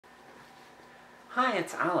Hi,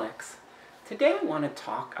 it's Alex. Today I want to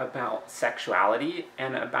talk about sexuality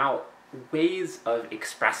and about ways of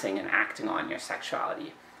expressing and acting on your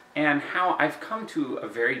sexuality, and how I've come to a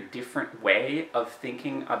very different way of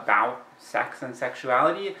thinking about sex and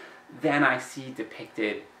sexuality than I see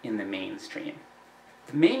depicted in the mainstream.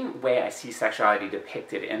 The main way I see sexuality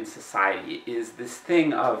depicted in society is this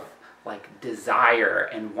thing of like desire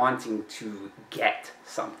and wanting to get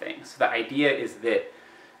something. So the idea is that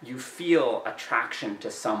you feel attraction to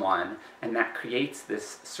someone, and that creates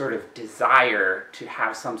this sort of desire to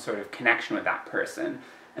have some sort of connection with that person.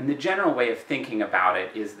 And the general way of thinking about it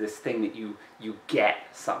is this thing that you get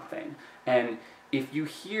something. And if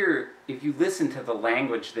you listen to the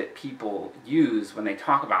language that people use when they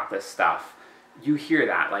talk about this stuff, you hear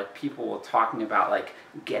that, like people talking about like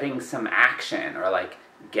getting some action, or like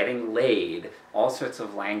getting laid, all sorts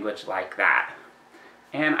of language like that.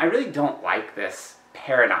 And I really don't like this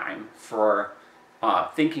paradigm for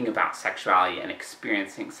thinking about sexuality and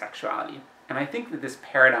experiencing sexuality. And I think that this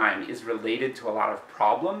paradigm is related to a lot of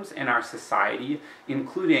problems in our society,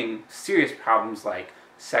 including serious problems like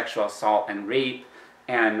sexual assault and rape,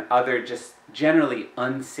 and other just generally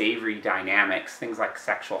unsavory dynamics, things like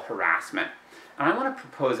sexual harassment. And I want to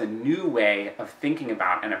propose a new way of thinking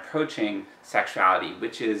about and approaching sexuality,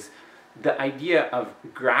 which is the idea of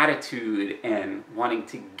gratitude and wanting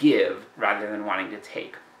to give rather than wanting to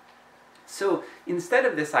take. So instead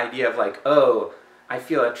of this idea of like, oh, I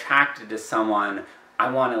feel attracted to someone,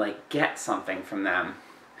 I want to like get something from them,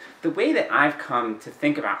 the way that I've come to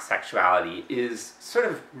think about sexuality is sort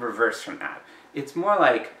of reverse from that. It's more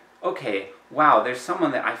like, okay, wow, there's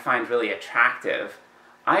someone that I find really attractive.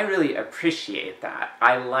 I really appreciate that.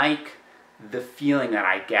 I like the feeling that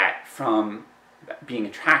I get from being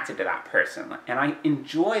attracted to that person, and I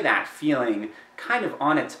enjoy that feeling kind of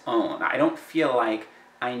on its own. I don't feel like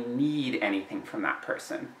I need anything from that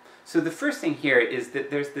person. So the first thing here is that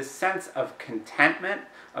there's this sense of contentment,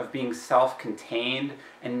 of being self-contained,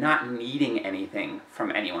 and not needing anything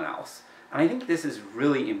from anyone else. And I think this is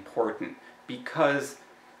really important, because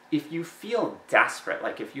if you feel desperate,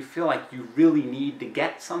 like if you feel like you really need to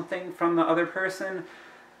get something from the other person,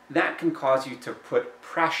 that can cause you to put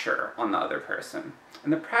pressure on the other person.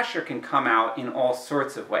 And the pressure can come out in all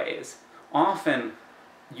sorts of ways. Often,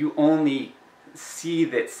 you only see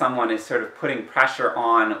that someone is sort of putting pressure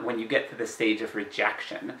on when you get to the stage of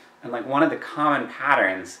rejection. And like one of the common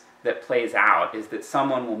patterns that plays out is that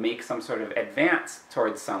someone will make some sort of advance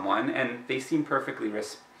towards someone, and they seem perfectly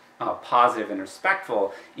positive and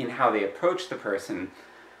respectful in how they approach the person.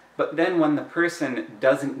 But then when the person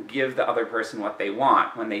doesn't give the other person what they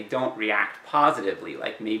want, when they don't react positively,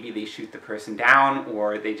 like maybe they shoot the person down,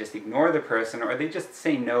 or they just ignore the person, or they just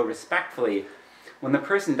say no respectfully, when the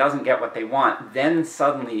person doesn't get what they want, then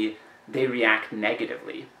suddenly they react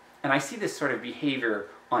negatively. And I see this sort of behavior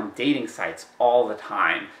on dating sites all the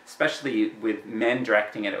time, especially with men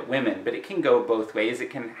directing it at women, but it can go both ways.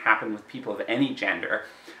 It can happen with people of any gender.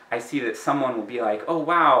 I see that someone will be like, oh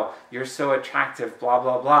wow, you're so attractive, blah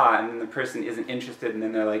blah blah, and then the person isn't interested, and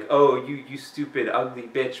then they're like, oh, you stupid, ugly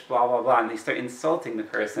bitch, blah blah blah, and they start insulting the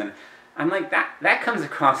person. I'm like, that comes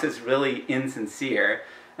across as really insincere.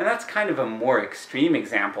 And that's kind of a more extreme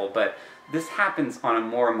example, but this happens on a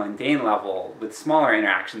more mundane level with smaller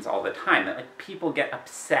interactions all the time, that like people get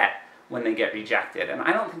upset when they get rejected, and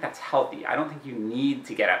I don't think that's healthy. I don't think you need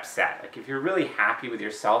to get upset. Like if you're really happy with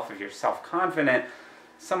yourself, if you're self-confident,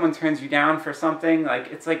 someone turns you down for something, like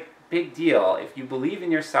it's like big deal. If you believe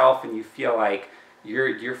in yourself and you feel like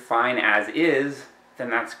you're fine as is,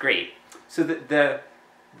 then that's great. So the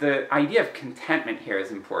idea of contentment here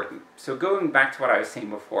is important. So going back to what I was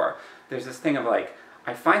saying before, there's this thing of like,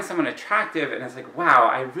 I find someone attractive and it's like, wow,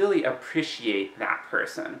 I really appreciate that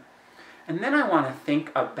person. And then I want to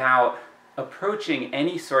think about approaching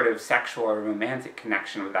any sort of sexual or romantic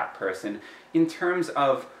connection with that person in terms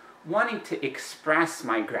of wanting to express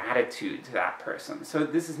my gratitude to that person. So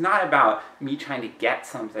this is not about me trying to get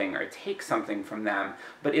something or take something from them,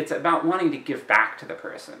 but it's about wanting to give back to the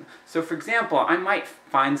person. So for example, I might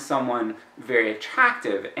find someone very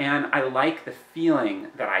attractive, and I like the feeling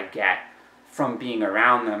that I get from being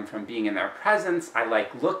around them, from being in their presence. I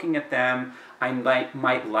like looking at them. I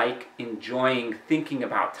might like enjoying thinking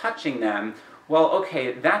about touching them. Well,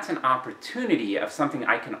 okay, that's an opportunity of something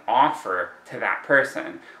I can offer to that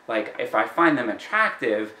person. Like, if I find them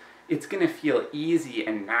attractive, it's going to feel easy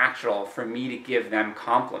and natural for me to give them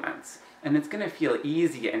compliments. And it's going to feel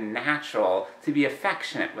easy and natural to be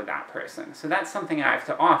affectionate with that person. So that's something I have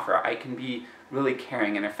to offer. I can be really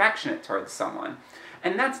caring and affectionate towards someone.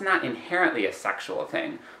 And that's not inherently a sexual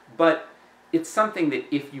thing, but it's something that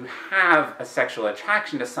if you have a sexual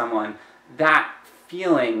attraction to someone, that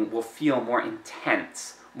feeling will feel more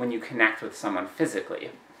intense when you connect with someone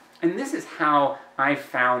physically. And this is how I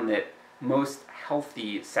found that most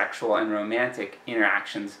healthy sexual and romantic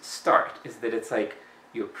interactions start, is that it's like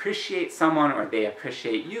you appreciate someone or they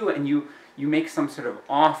appreciate you, and you make some sort of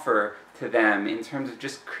offer to them in terms of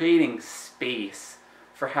just creating space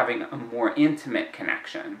for having a more intimate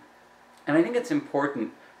connection. And I think it's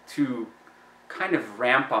important to kind of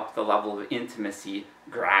ramp up the level of intimacy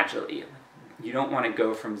gradually. You don't want to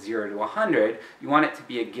go from 0 to 100, you want it to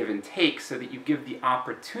be a give and take so that you give the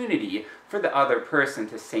opportunity for the other person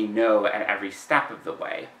to say no at every step of the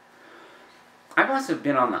way. I've also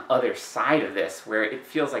been on the other side of this, where it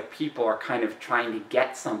feels like people are kind of trying to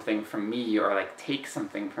get something from me or like take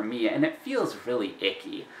something from me, and it feels really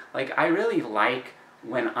icky. Like, I really like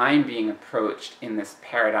when I'm being approached in this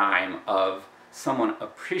paradigm of someone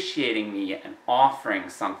appreciating me and offering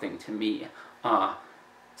something to me.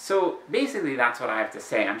 So basically that's what I have to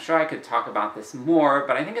say. I'm sure I could talk about this more,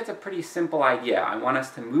 but I think it's a pretty simple idea. I want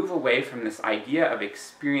us to move away from this idea of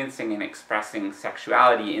experiencing and expressing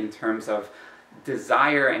sexuality in terms of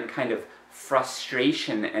desire and kind of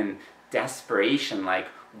frustration and desperation, like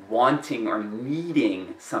wanting or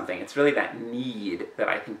needing something. It's really that need that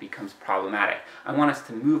I think becomes problematic. I want us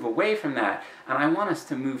to move away from that, and I want us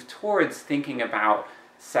to move towards thinking about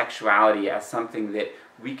sexuality as something that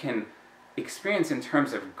we can experience in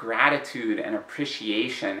terms of gratitude and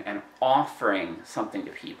appreciation and offering something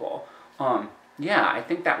to people. Yeah, I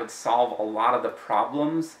think that would solve a lot of the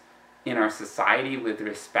problems in our society with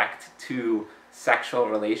respect to sexual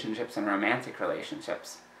relationships and romantic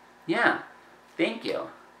relationships. Yeah, thank you.